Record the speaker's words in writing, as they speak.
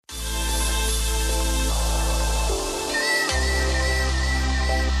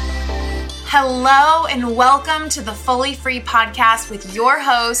Hello and welcome to the Fully Free Podcast with your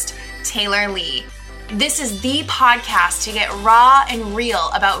host, Taylor Lee. This is the podcast to get raw and real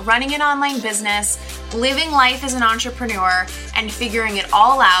about running an online business, living life as an entrepreneur, and figuring it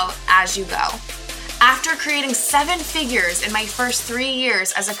all out as you go. After creating 7 figures in my first 3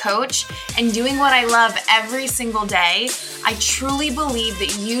 years as a coach and doing what I love every single day, I truly believe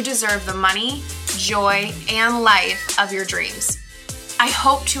that you deserve the money, joy, and life of your dreams. I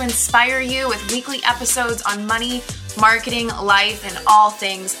hope to inspire you with weekly episodes on money, marketing, life, and all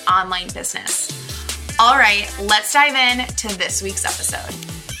things online business. All right, let's dive in to this week's episode.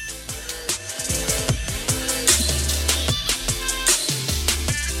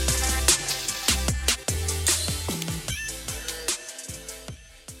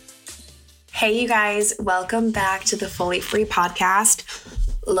 Hey, you guys, welcome back to the Fully Free Podcast.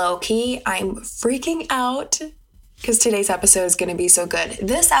 Low-key, I'm freaking out because today's episode is going to be so good.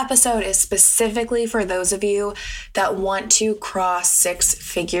 This episode is specifically for those of you that want to cross 6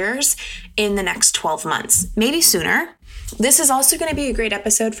 figures in the next 12 months, maybe sooner. This is also going to be a great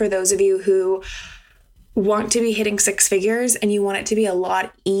episode for those of you who want to be hitting 6 figures and you want it to be a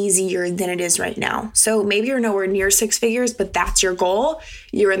lot easier than it is right now. So maybe you're nowhere near 6 figures, but that's your goal.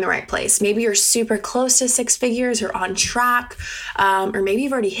 You're in the right place. Maybe you're super close to 6 figures or on track, or maybe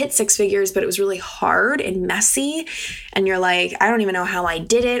you've already hit 6 figures, but it was really hard and messy. And you're like, I don't even know how I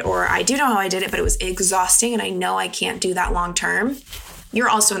did it, or I do know how I did it, but it was exhausting and I know I can't do that long term. You're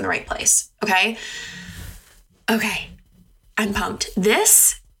also in the right place. Okay. I'm pumped.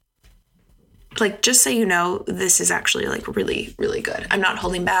 Just so you know, this is actually really, really good. I'm not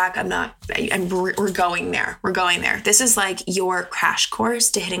holding back. We're going there. We're going there. This is like your crash course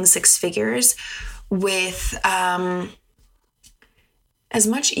to hitting 6 figures with as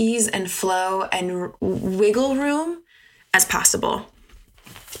much ease and flow and wiggle room as possible.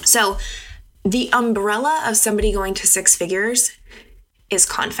 So the umbrella of somebody going to 6 figures is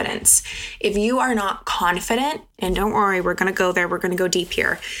confidence. If you are not confident, and don't worry, we're going to go there. We're going to go deep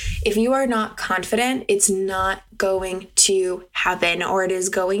here. If you are not confident, it's not going to happen, or it is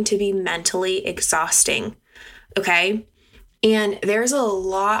going to be mentally exhausting. Okay. And there's a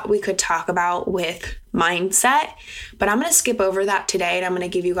lot we could talk about with mindset, but I'm going to skip over that today. And I'm going to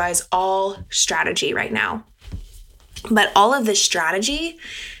give you guys all strategy right now. But all of this strategy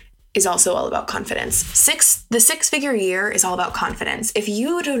is also all about confidence. The 6-figure year is all about confidence. If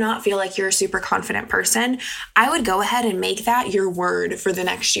you do not feel like you're a super confident person, I would go ahead and make that your word for the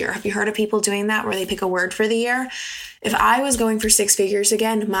next year. Have you heard of people doing that where they pick a word for the year? If I was going for 6 figures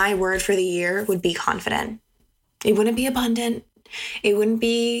again, my word for the year would be confident. It wouldn't be abundant. It wouldn't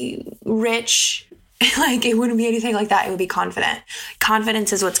be rich. It wouldn't be anything like that. It would be confident.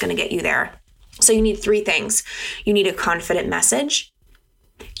 Confidence is what's going to get you there. So you need 3 things. You need a confident message.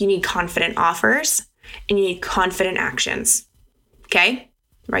 You need confident offers, and you need confident actions. Okay?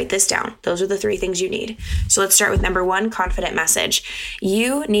 Write this down. Those are the 3 things you need. So let's start with number 1, confident message.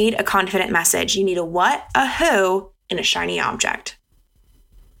 You need a confident message. You need a what, a who, and a shiny object.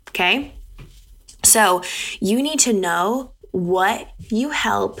 Okay? So you need to know what you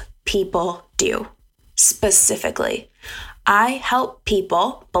help people do. Specifically, I help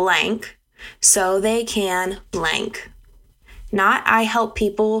people blank so they can blank. Not I help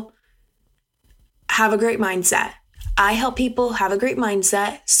people have a great mindset. I help people have a great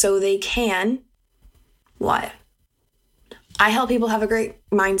mindset so they can what? I help people have a great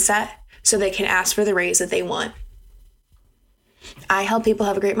mindset so they can ask for the raise that they want. I help people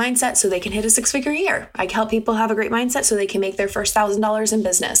have a great mindset so they can hit a 6-figure year. I help people have a great mindset so they can make their first $1,000 in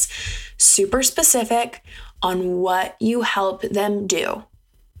business. Super specific on what you help them do.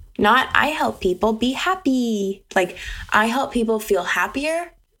 Not I help people be happy. I help people feel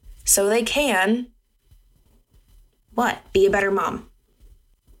happier so they can, what? Be a better mom.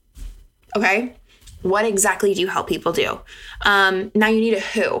 Okay? What exactly do you help people do? Now you need a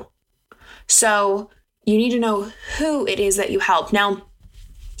who. So you need to know who it is that you help. Now,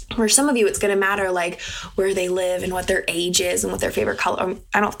 for some of you, it's going to matter where they live and what their age is and what their favorite color.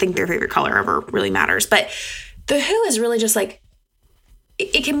 I don't think their favorite color ever really matters, but the who is really just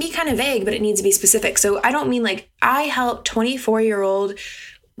it can be kind of vague, but it needs to be specific. So I don't mean I help 24-year-old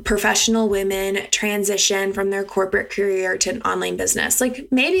professional women transition from their corporate career to an online business.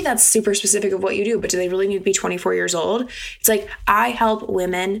 Maybe that's super specific of what you do, but do they really need to be 24 years old? It's I help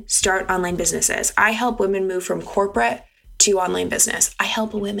women start online businesses. I help women move from corporate to online business. I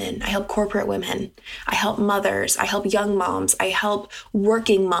help women. I help corporate women. I help mothers. I help young moms. I help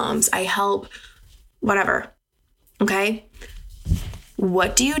working moms. I help whatever. Okay?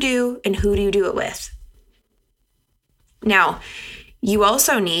 What do you do and who do you do it with? Now, You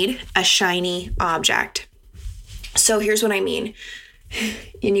also need a shiny object. So here's what I mean.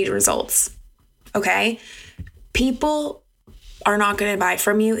 You need results. Okay? People are not going to buy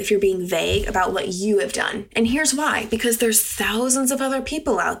from you if you're being vague about what you have done. And here's why. Because there's thousands of other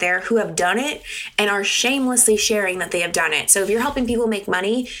people out there who have done it and are shamelessly sharing that they have done it. So if you're helping people make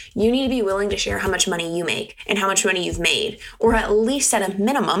money, you need to be willing to share how much money you make and how much money you've made. Or at least at a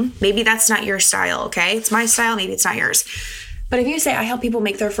minimum, maybe that's not your style, okay? It's my style, maybe it's not yours. But if you say, I help people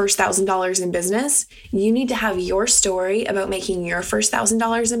make their first $1,000 in business, you need to have your story about making your first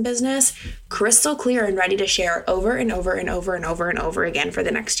 $1,000 in business crystal clear and ready to share over and over and over and over and over again for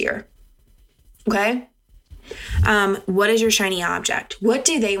the next year. Okay? What is your shiny object? What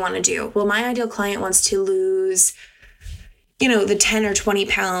do they want to do? Well, my ideal client wants to lose, the 10 or 20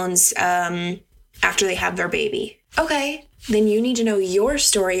 pounds after they have their baby. Okay, then you need to know your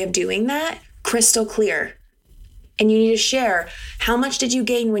story of doing that crystal clear. And you need to share, how much did you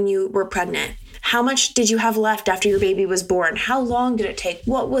gain when you were pregnant? How much did you have left after your baby was born? How long did it take?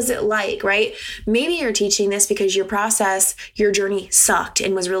 What was it like, right? Maybe you're teaching this because your journey sucked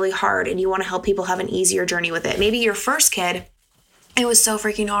and was really hard and you want to help people have an easier journey with it. Maybe your first kid, it was so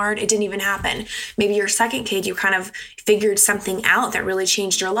freaking hard, it didn't even happen. Maybe your second kid, you kind of figured something out that really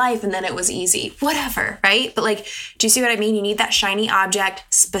changed your life and then it was easy. Whatever, right? But do you see what I mean? You need that shiny object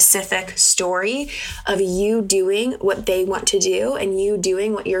specific story of you doing what they want to do and you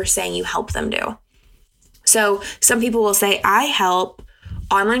doing what you're saying you help them do. So some people will say, I help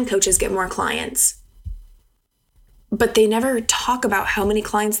online coaches get more clients. But they never talk about how many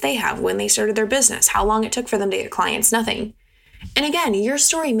clients they have when they started their business, how long it took for them to get clients, nothing. And again, your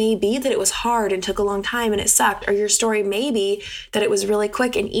story may be that it was hard and took a long time and it sucked, or your story may be that it was really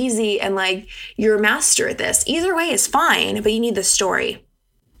quick and easy and you're a master at this. Either way is fine, but you need the story.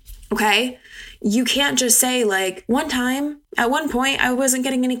 Okay? You can't just say one time, at one point, I wasn't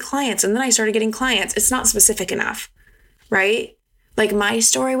getting any clients and then I started getting clients. It's not specific enough, right? My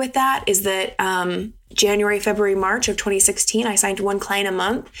story with that is that January, February, March of 2016, I signed one client a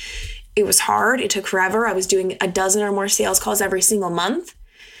month. It was hard. It took forever. I was doing a dozen or more sales calls every single month.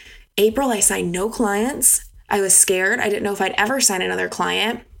 April, I signed no clients. I was scared. I didn't know if I'd ever sign another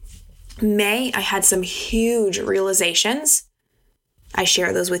client. May, I had some huge realizations. I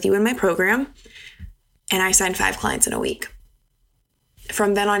share those with you in my program. And I signed 5 clients in a week.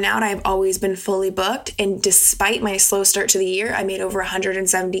 From then on out, I've always been fully booked. And despite my slow start to the year, I made over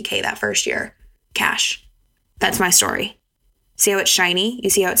 $170K that first year. Cash. That's my story. See how it's shiny? You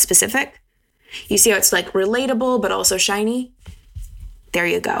see how it's specific? You see how it's relatable, but also shiny? There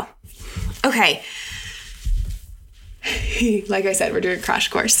you go. Okay. Like I said, we're doing a crash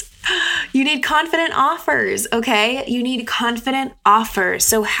course. You need confident offers, okay? You need confident offers.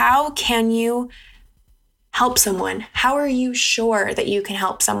 So how can you help someone? How are you sure that you can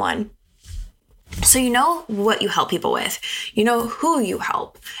help someone? So you know what you help people with. You know who you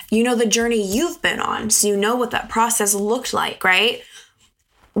help. You know the journey you've been on. So you know what that process looked like, right?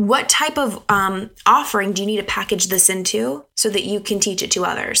 What type of offering do you need to package this into so that you can teach it to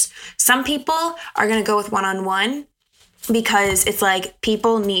others? Some people are going to go with one-on-one because it's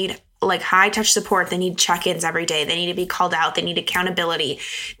people need high touch support. They need check-ins every day. They need to be called out. They need accountability.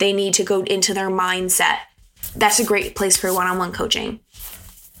 They need to go into their mindset. That's a great place for one-on-one coaching.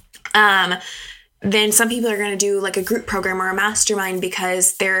 Then some people are going to do a group program or a mastermind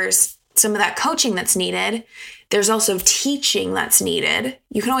because there's some of that coaching that's needed. There's also teaching that's needed.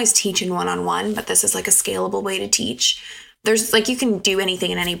 You can always teach in one-on-one, but this is a scalable way to teach. There's you can do anything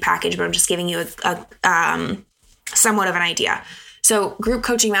in any package, but I'm just giving you a somewhat of an idea. So group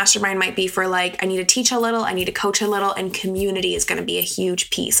coaching mastermind might be for I need to teach a little, I need to coach a little, and community is going to be a huge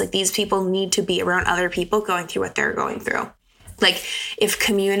piece. These people need to be around other people going through what they're going through. If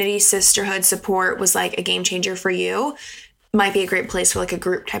community, sisterhood, support was a game changer for you, might be a great place for a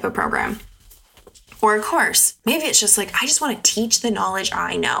group type of program. Or a course. Maybe it's just I just want to teach the knowledge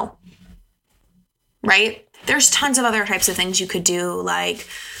I know. Right? There's tons of other types of things you could do,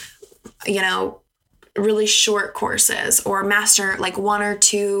 really short courses or master, 1 or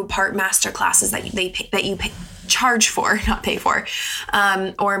 2 part master classes that you charge for, not pay for,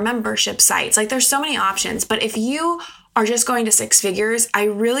 or membership sites. There's so many options. But if you are just going to 6 figures, I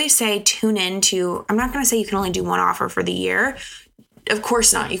really say tune into, I'm not going to say you can only do one offer for the year. Of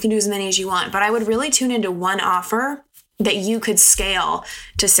course not. You can do as many as you want, but I would really tune into one offer that you could scale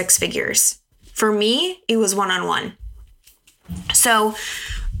to 6 figures. For me, it was one-on-one. So,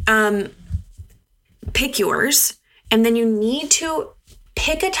 pick yours, and then you need to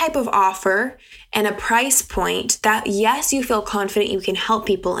pick a type of offer and a price point that, yes, you feel confident you can help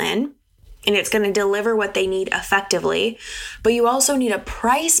people in, and it's going to deliver what they need effectively. But you also need a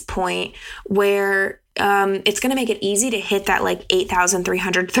price point where it's going to make it easy to hit that like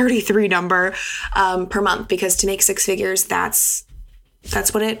 8,333 number per month, because to make six figures, that's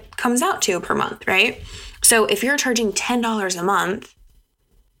what it comes out to per month, right? So if you're charging $10 a month,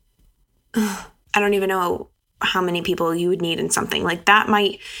 I don't even know how many people you would need in something like that.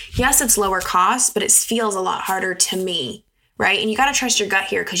 Yes, it's lower cost, but it feels a lot harder to me, right? And you got to trust your gut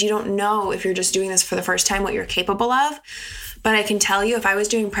here, because you don't know, if you're just doing this for the first time, what you're capable of. But I can tell you, if I was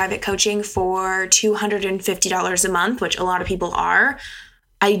doing private coaching for $250 a month, which a lot of people are,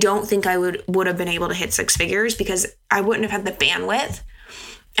 I don't think I would have been able to hit six figures, because I wouldn't have had the bandwidth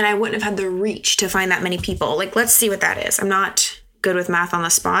and I wouldn't have had the reach to find that many people. Like, let's see what that is. I'm not good with math on the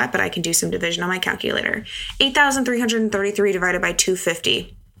spot, but I can do some division on my calculator. 8,333 divided by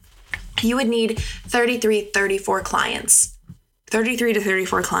 250. You would need 33 to 34 clients.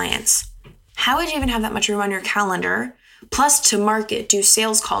 How would you even have that much room on your calendar? Plus to market, do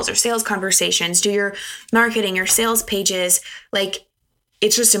sales calls or sales conversations, do your marketing, your sales pages. Like,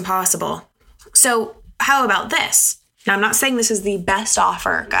 it's just impossible. So how about this? Now, I'm not saying this is the best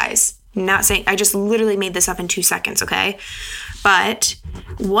offer, guys. I'm not saying, I just literally made this up in 2 seconds, okay? But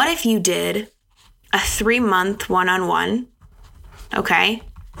what if you did a 3-month one-on-one, okay,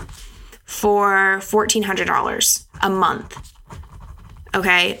 for $1,400 a month,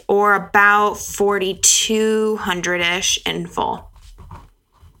 okay, or about $4,200-ish in full.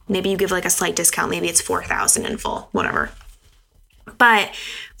 Maybe you give like a slight discount. Maybe it's $4,000 in full, whatever. But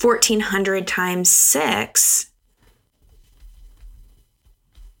 1,400 times 6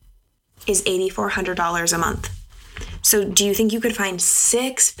 is $8,400 a month. So do you think you could find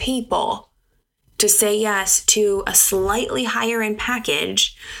 6 people to say yes to a slightly higher end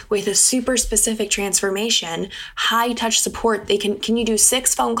package with a super specific transformation, high touch support? Can you do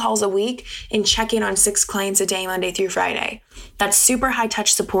 6 phone calls a week and check in on 6 clients a day, Monday through Friday? That's super high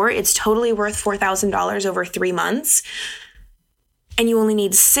touch support. It's totally worth $4,000 over 3 months. And you only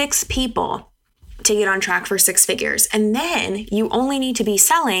need 6 people to get on track for 6 figures. And then you only need to be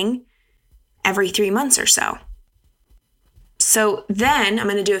selling every 3 months or so. So then I'm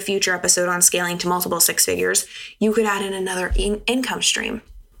going to do a future episode on scaling to multiple 6 figures. You could add in another income stream.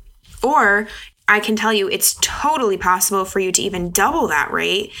 Or I can tell you it's totally possible for you to even double that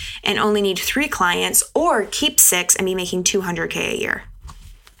rate and only need 3 clients, or keep 6 and be making $200K a year.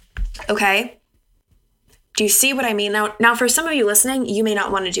 Okay? Do you see what I mean? Now, for some of you listening, you may not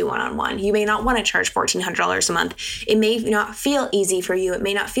want to do one-on-one. You may not want to charge $1,400 a month. It may not feel easy for you. It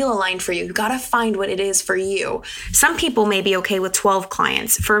may not feel aligned for you. You got to find what it is for you. Some people may be okay with 12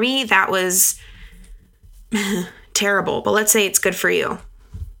 clients. For me, that was terrible, but let's say it's good for you.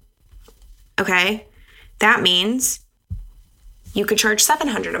 Okay? That means you could charge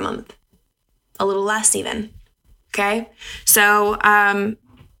 $700 a month, a little less even. Okay? So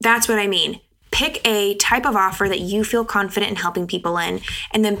that's what I mean. Pick a type of offer that you feel confident in helping people in,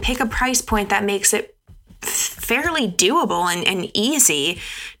 and then pick a price point that makes it fairly doable and easy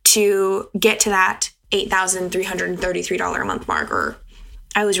to get to that $8,333 a month mark. Or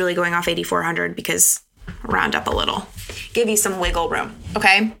I was really going off $8,400 because round up a little. Give you some wiggle room,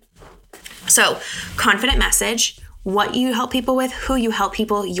 okay? So, confident message, what you help people with, who you help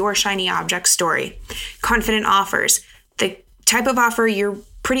people, your shiny object story. Confident offers, the type of offer you're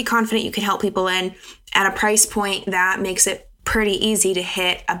pretty confident you can help people in at a price point that makes it pretty easy to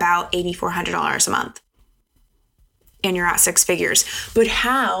hit about $8,400 a month. And you're at 6 figures. But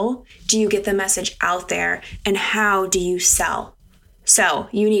how do you get the message out there, and how do you sell? So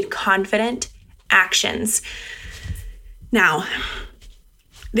you need confident actions. Now,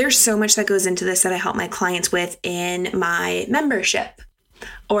 there's so much that goes into this that I help my clients with in my membership,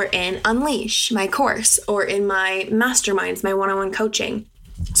 or in Unleash, my course, or in my masterminds, my one-on-one coaching.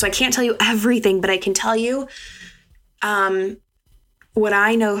 So I can't tell you everything, but I can tell you what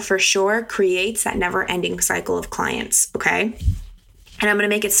I know for sure creates that never-ending cycle of clients, okay? And I'm going to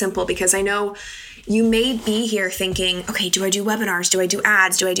make it simple, because I know you may be here thinking, okay, do I do webinars? Do I do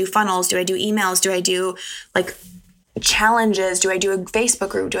ads? Do I do funnels? Do I do emails? Do I do like challenges? Do I do a Facebook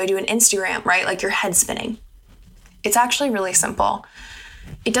group? Do I do an Instagram, right? Like, your head's spinning. It's actually really simple.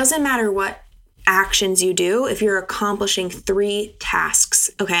 It doesn't matter what actions you do if you're accomplishing 3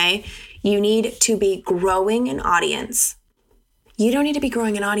 tasks, okay? You need to be growing an audience. You don't need to be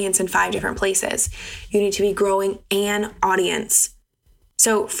growing an audience in 5 different places. You need to be growing an audience.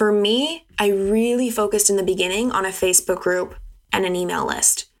 So for me, I really focused in the beginning on a Facebook group and an email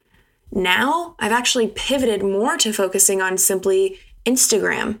list. Now I've actually pivoted more to focusing on simply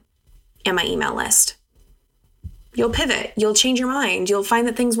Instagram and my email list. You'll pivot. You'll change your mind. You'll find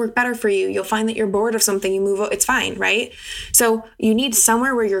that things work better for you. You'll find that you're bored of something. You move. It's fine, right? So you need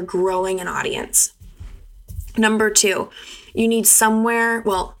somewhere where you're growing an audience. Number 2, you need somewhere,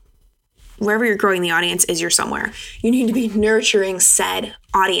 well, wherever you're growing the audience is your somewhere. You need to be nurturing said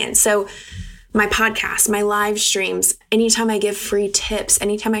audience. So my podcast, my live streams, anytime I give free tips,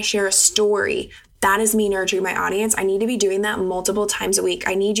 anytime I share a story, that is me nurturing my audience. I need to be doing that multiple times a week.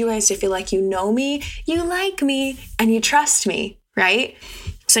 I need you guys to feel like you know me, you like me, and you trust me, right?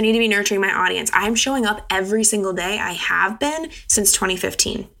 So I need to be nurturing my audience. I'm showing up every single day. I have been since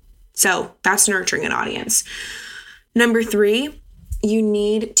 2015. So that's nurturing an audience. Number 3, you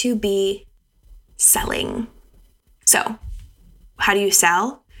need to be selling. So how do you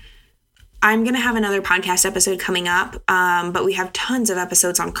sell? I'm going to have another podcast episode coming up, but we have tons of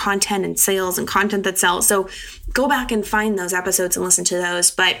episodes on content and sales and content that sells. So go back and find those episodes and listen to those.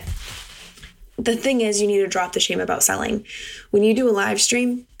 But the thing is, you need to drop the shame about selling. When you do a live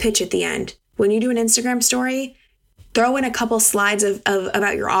stream, pitch at the end. When you do an Instagram story, throw in a couple slides of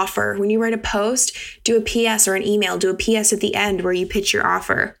about your offer. When you write a post, do a PS or an email. Do a PS at the end where you pitch your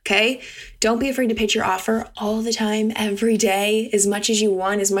offer, okay? Don't be afraid to pitch your offer all the time, every day, as much as you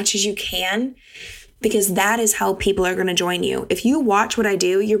want, as much as you can, because that is how people are going to join you. If you watch what I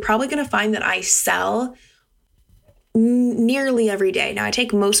do, you're probably going to find that I sell nearly every day. Now, I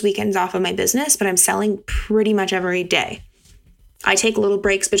take most weekends off of my business, but I'm selling pretty much every day. I take little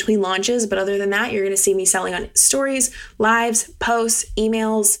breaks between launches, but other than that, you're going to see me selling on stories, lives, posts,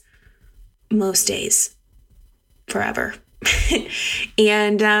 emails, most days, forever.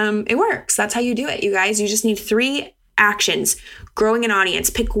 And it works. That's how you do it, you guys. You just need 3 actions. Growing an audience.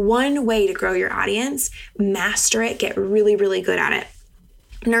 Pick one way to grow your audience, master it, get really, really good at it.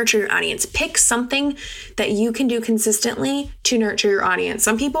 Nurture your audience. Pick something that you can do consistently to nurture your audience.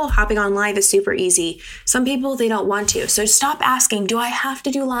 Some people, hopping on live is super easy. Some people, they don't want to. So stop asking, do I have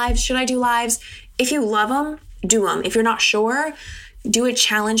to do lives? Should I do lives? If you love them, do them. If you're not sure, do a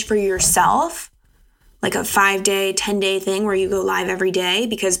challenge for yourself, like a 5-day, 10-day thing where you go live every day,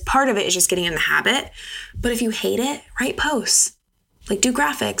 because part of it is just getting in the habit. But if you hate it, write posts, like do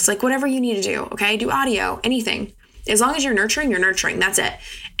graphics, like whatever you need to do, okay? Do audio, anything. As long as you're nurturing, that's it.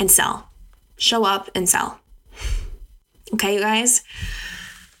 And sell. Show up and sell. Okay, you guys?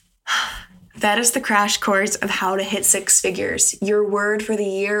 That is the crash course of how to hit 6 figures. Your word for the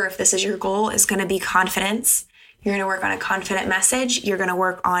year, if this is your goal, is going to be confidence. You're going to work on a confident message. You're going to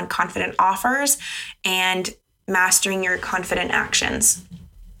work on confident offers and mastering your confident actions.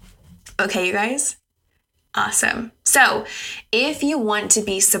 Okay, you guys? Awesome. So if you want to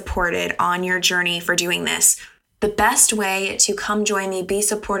be supported on your journey for doing this, the best way to come join me, be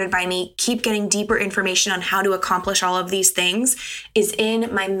supported by me, keep getting deeper information on how to accomplish all of these things is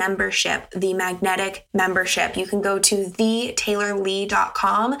in my membership, the Magnetic membership. You can go to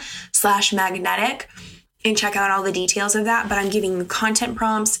thetaylorlee.com/magnetic and check out all the details of that. But I'm giving you content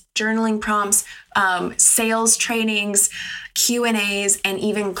prompts, journaling prompts, sales trainings, Q&As, and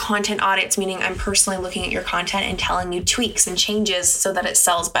even content audits, meaning I'm personally looking at your content and telling you tweaks and changes so that it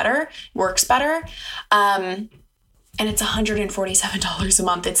sells better, works better. And it's $147 a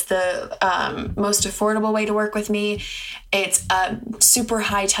month. It's the most affordable way to work with me. It's a super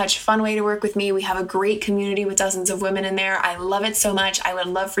high touch, fun way to work with me. We have a great community with dozens of women in there. I love it so much. I would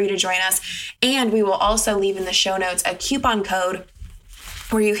love for you to join us. And we will also leave in the show notes a coupon code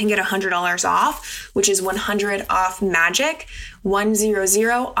where you can get $100 off, which is 100 off magic, 100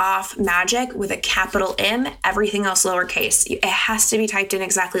 off magic with a capital M, everything else lowercase. It has to be typed in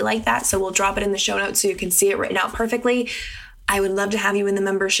exactly like that. So we'll drop it in the show notes so you can see it written out perfectly. I would love to have you in the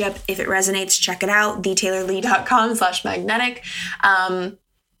membership. If it resonates, check it out, thetaylorlee.com/magnetic.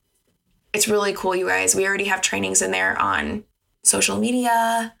 It's really cool, you guys. We already have trainings in there on social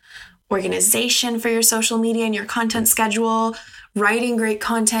media, organization for your social media and your content schedule, writing great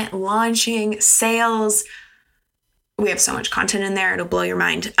content, launching, sales. We have so much content in there. It'll blow your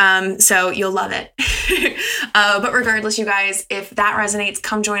mind. So you'll love it. But regardless, you guys, if that resonates,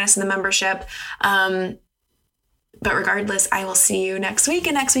 come join us in the membership. But regardless, I will see you next week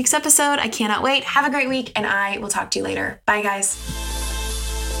in next week's episode. I cannot wait. Have a great week, and I will talk to you later. Bye, guys.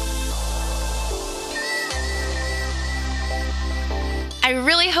 I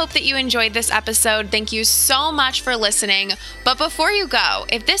really hope that you enjoyed this episode. Thank you so much for listening. But before you go,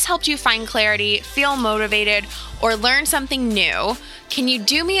 if this helped you find clarity, feel motivated, or learn something new, can you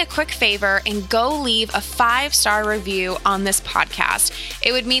do me a quick favor and go leave a 5-star review on this podcast?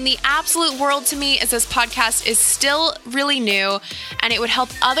 It would mean the absolute world to me, as this podcast is still really new, and it would help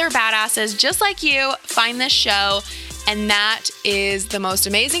other badasses just like you find this show. And that is the most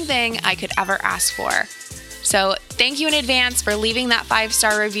amazing thing I could ever ask for. So thank you in advance for leaving that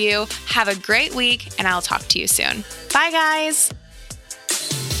 5-star review. Have a great week, and I'll talk to you soon. Bye, guys.